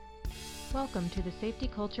Welcome to the Safety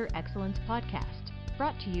Culture Excellence Podcast,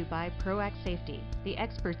 brought to you by ProAct Safety, the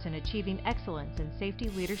experts in achieving excellence in safety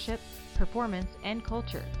leadership, performance, and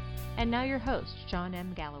culture. And now your host, John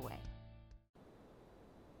M. Galloway.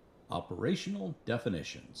 Operational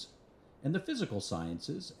definitions. In the physical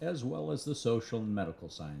sciences, as well as the social and medical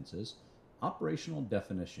sciences, operational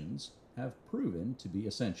definitions have proven to be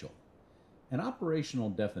essential. An operational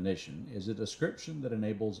definition is a description that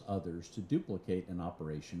enables others to duplicate an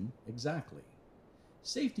operation exactly.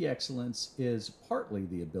 Safety excellence is partly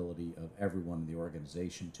the ability of everyone in the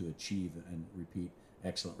organization to achieve and repeat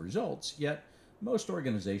excellent results, yet most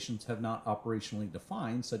organizations have not operationally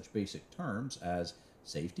defined such basic terms as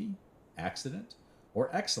safety, accident,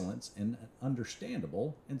 or excellence in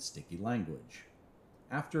understandable and sticky language.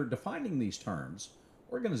 After defining these terms,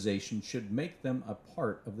 organizations should make them a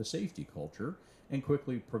part of the safety culture and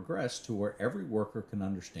quickly progress to where every worker can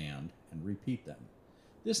understand and repeat them.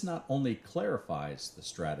 This not only clarifies the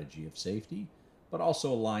strategy of safety, but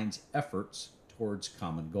also aligns efforts towards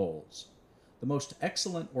common goals. The most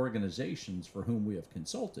excellent organizations for whom we have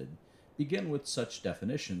consulted begin with such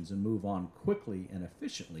definitions and move on quickly and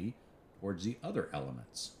efficiently towards the other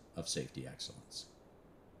elements of safety excellence.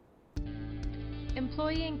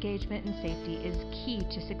 Employee engagement and safety is key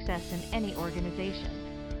to success in any organization.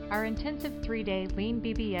 Our intensive 3-day Lean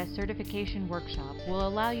BBS certification workshop will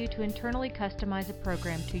allow you to internally customize a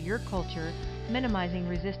program to your culture, minimizing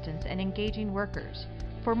resistance and engaging workers.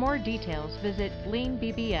 For more details, visit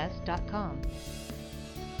leanbbs.com.